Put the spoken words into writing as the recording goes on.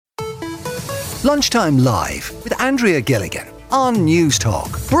Lunchtime Live with Andrea Gilligan on News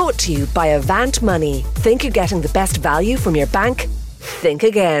Talk. Brought to you by Avant Money. Think you're getting the best value from your bank? Think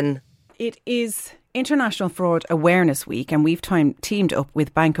again. It is International Fraud Awareness Week, and we've teamed up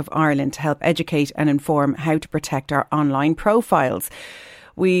with Bank of Ireland to help educate and inform how to protect our online profiles.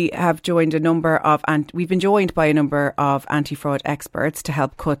 We've been joined by a number of anti-fraud experts to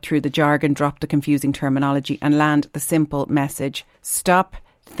help cut through the jargon, drop the confusing terminology and land the simple message: stop,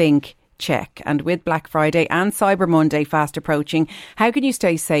 think, check. And with Black Friday and Cyber Monday fast approaching, how can you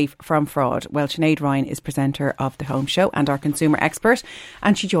stay safe from fraud? Well, Sinead Ryan is presenter of The Home Show and our consumer expert,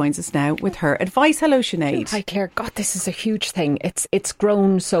 and she joins us now with her advice. Hello, Sinead. Hi, Claire. God, this is a huge thing. It's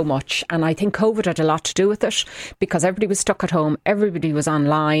grown so much, and I think COVID had a lot to do with it, because everybody was stuck at home, everybody was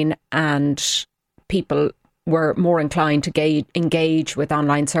online, and people were more inclined to engage with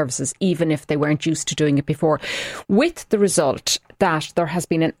online services, even if they weren't used to doing it before, with the result that there has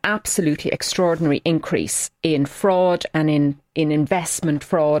been an absolutely extraordinary increase in fraud and in investment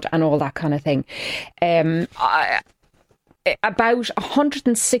fraud and all that kind of thing. About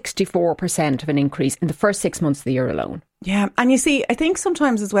 164% of an increase in the first 6 months of the year alone. Yeah, and you see, I think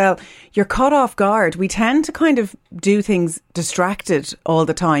sometimes as well, you're caught off guard. We tend to kind of do things distracted all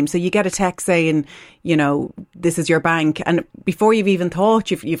the time. So you get a text saying, you know, this is your bank, and before you've even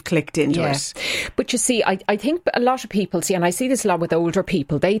thought, you've clicked into it. But you see, I think a lot of people see, and I see this a lot with older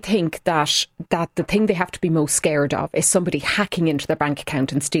people, they think that the thing they have to be most scared of is somebody hacking into their bank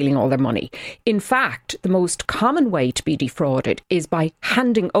account and stealing all their money. In fact, the most common way to be defrauded is by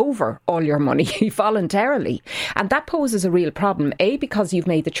handing over all your money voluntarily. And that poses a real problem. A, because you've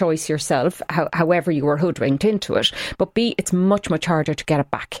made the choice yourself, however you were hoodwinked into it. But B, it's much, much harder to get it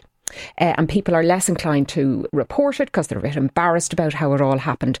back. And people are less inclined to report it because they're a bit embarrassed about how it all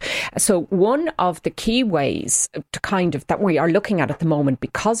happened. So one of the key ways that we are looking at the moment,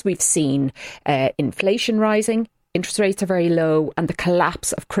 because we've seen inflation rising, interest rates are very low, and the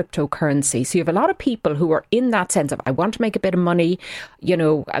collapse of cryptocurrency. So you have a lot of people who are in that sense of, I want to make a bit of money, you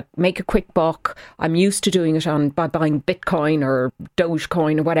know, make a quick buck. I'm used to doing it by buying Bitcoin or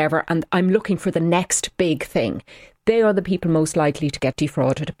Dogecoin or whatever, and I'm looking for the next big thing. They are the people most likely to get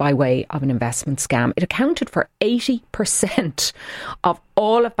defrauded by way of an investment scam. It accounted for 80% of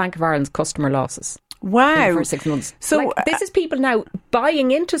all of Bank of Ireland's customer losses. Wow. In the first 6 months. So this is people now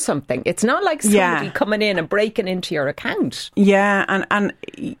buying into something. It's not like somebody coming in and breaking into your account. Yeah, and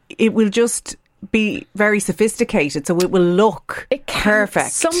it will just be very sophisticated, so it will look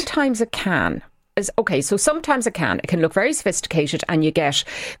perfect. Sometimes it can. So sometimes it can look very sophisticated, and you get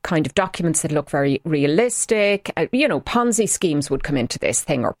kind of documents that look very realistic. Ponzi schemes would come into this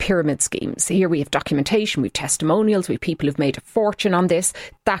thing, or pyramid schemes. Here we have documentation, we have testimonials, we have people who've made a fortune on this,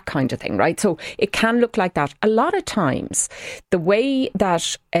 that kind of thing, right? So it can look like that. A lot of times, the way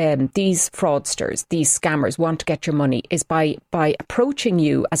that these fraudsters, these scammers want to get your money is by approaching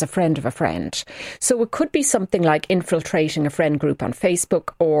you as a friend of a friend. So it could be something like infiltrating a friend group on Facebook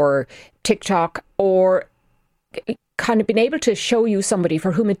or TikTok, or kind of being able to show you somebody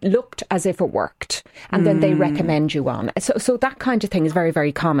for whom it looked as if it worked, and then they recommend you on. So that kind of thing is very,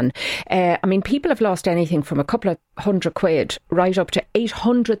 very common. People have lost anything from a couple of £100 right up to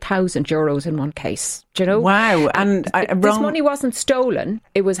 €800,000 in one case. Do you know? Wow. And this money wasn't stolen,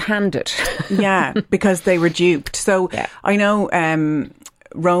 it was handed. Yeah, because they were duped. So I know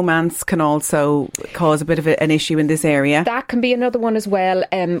romance can also cause a bit of an issue in this area. That can be another one as well.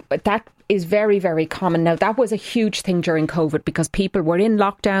 That is very, very common. Now, that was a huge thing during COVID because people were in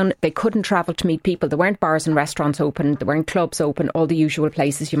lockdown. They couldn't travel to meet people. There weren't bars and restaurants open. There weren't clubs open, all the usual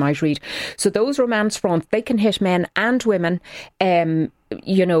places you might read. So those romance fronts, they can hit men and women,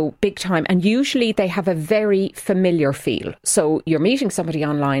 big time. And usually they have a very familiar feel. So you're meeting somebody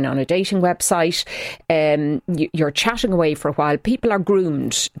online on a dating website, you're chatting away for a while. People are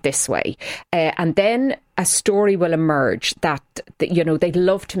groomed this way. And then a story will emerge that they'd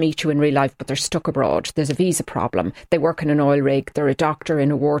love to meet you in real life, but they're stuck abroad. There's a visa problem. They work in an oil rig. They're a doctor in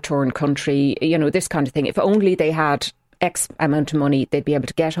a war-torn country, this kind of thing. If only they had X amount of money, they'd be able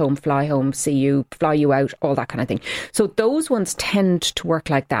to get home, fly home, see you, fly you out, all that kind of thing. So those ones tend to work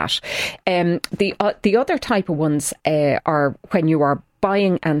like that. The other type of ones are when you are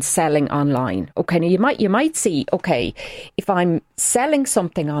buying and selling online. Okay, now you might see, okay, if I'm selling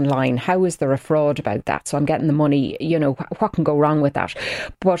something online, how is there a fraud about that? So I'm getting the money, what can go wrong with that?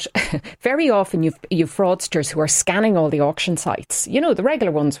 But very often you've fraudsters who are scanning all the auction sites, the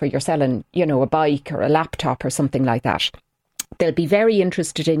regular ones where you're selling, a bike or a laptop or something like that. They'll be very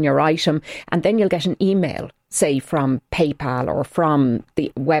interested in your item, and then you'll get an email say from PayPal or from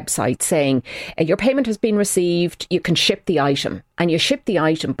the website saying your payment has been received, you can ship the item, and you ship the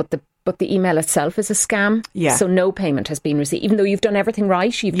item, but the email itself is a scam. Yeah. So no payment has been received, even though you've done everything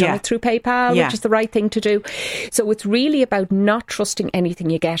right. You've done it through PayPal, which is the right thing to do. So it's really about not trusting anything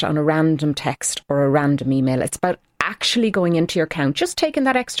you get on a random text or a random email. It's about actually going into your account, just taking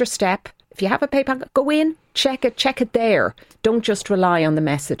that extra step. If you have a PayPal, go in, check it there. Don't just rely on the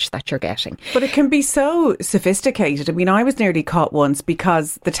message that you're getting. But it can be so sophisticated. I mean, I was nearly caught once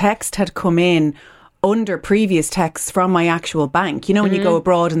because the text had come in under previous texts from my actual bank. You know, when you go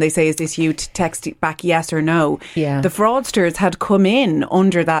abroad and they say, is this you? Text back yes or no. Yeah. The fraudsters had come in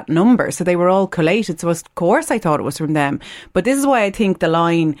under that number. So they were all collated. So of course I thought it was from them. But this is why I think the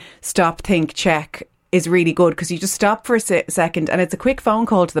line stop, think, check is really good, because you just stop for a second and it's a quick phone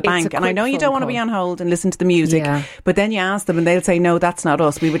call to the bank. And I know you don't want to be on hold and listen to the music, but then you ask them and they'll say, no, that's not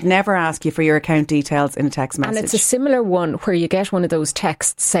us. We would never ask you for your account details in a text message. And it's a similar one where you get one of those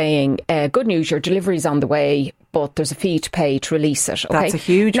texts saying, good news, your delivery's on the way, but there's a fee to pay to release it. Okay? That's a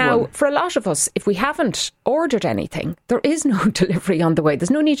huge one. Now, for a lot of us, if we haven't ordered anything, there is no delivery on the way.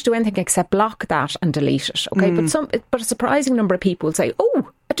 There's no need to do anything except block that and delete it. Okay, but a surprising number of people will say,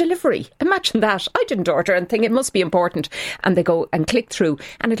 oh, a delivery. Imagine that. I didn't order anything. It must be important. And they go and click through,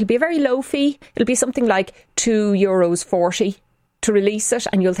 and it'll be a very low fee. It'll be something like €2.40 to release it,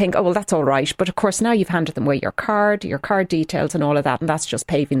 and you'll think, oh, well, that's all right. But of course, now you've handed them away your card details and all of that, and that's just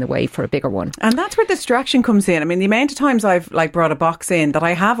paving the way for a bigger one. And that's where distraction comes in. I mean, the amount of times I've brought a box in that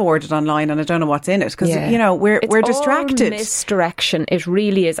I have ordered online and I don't know what's in it, because you know we're distracted. It's all misdirection. It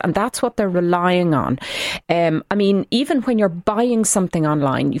really is, and that's what they're relying on. I mean, even when you're buying something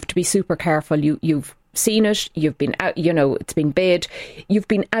online, you have to be super careful. You've seen it. You've been out. You know, it's been bid. You've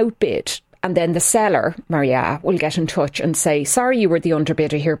been outbid. And then the seller, Maria, will get in touch and say, sorry, you were the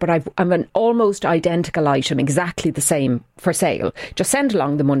underbidder here, but I'm an almost identical item, exactly the same, for sale. Just send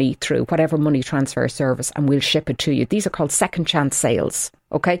along the money through whatever money transfer service and we'll ship it to you. These are called second chance sales.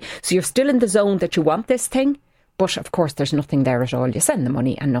 Okay, so you're still in the zone that you want this thing, but of course there's nothing there at all. You send the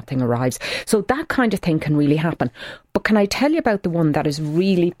money and nothing arrives. So that kind of thing can really happen. But can I tell you about the one that is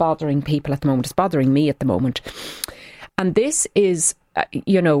really bothering people at the moment? It's bothering me at the moment. And this is,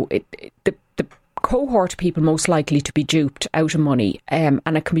 the cohort of people most likely to be duped out of money, and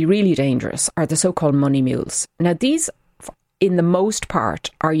it can be really dangerous, are the so-called money mules. Now, these, in the most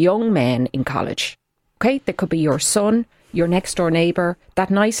part, are young men in college. Okay, they could be your son, your next door neighbour, that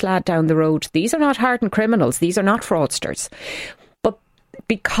nice lad down the road. These are not hardened criminals. These are not fraudsters. But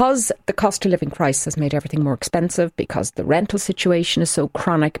because the cost of living crisis has made everything more expensive, because the rental situation is so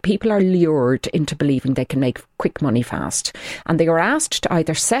chronic, people are lured into believing they can make quick money fast. And they are asked to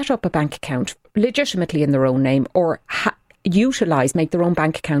either set up a bank account legitimately in their own name or make their own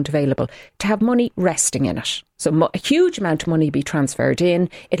bank account available to have money resting in it. So a huge amount of money will be transferred in,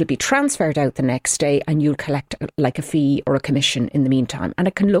 it'll be transferred out the next day, and you'll collect like a fee or a commission in the meantime. And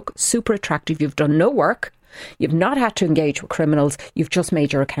it can look super attractive. You've done no work. You've not had to engage with criminals. You've just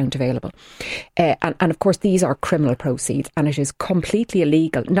made your account available. And of course, these are criminal proceeds, and it is completely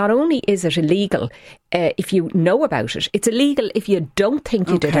illegal. Not only is it illegal if you know about it, it's illegal if you don't think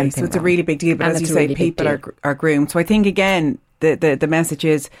you did anything so it's wrong. A really big deal. But as you say, really people are groomed. So I think, again, the message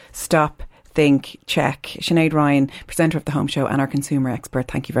is stop, think, check. Sinead Ryan, presenter of The Home Show and our consumer expert,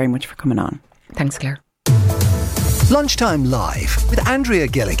 thank you very much for coming on. Thanks, Claire. Lunchtime Live with Andrea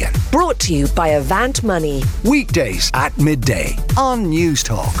Gilligan. Brought to you by Avant Money. Weekdays at midday on News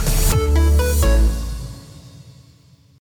Talk.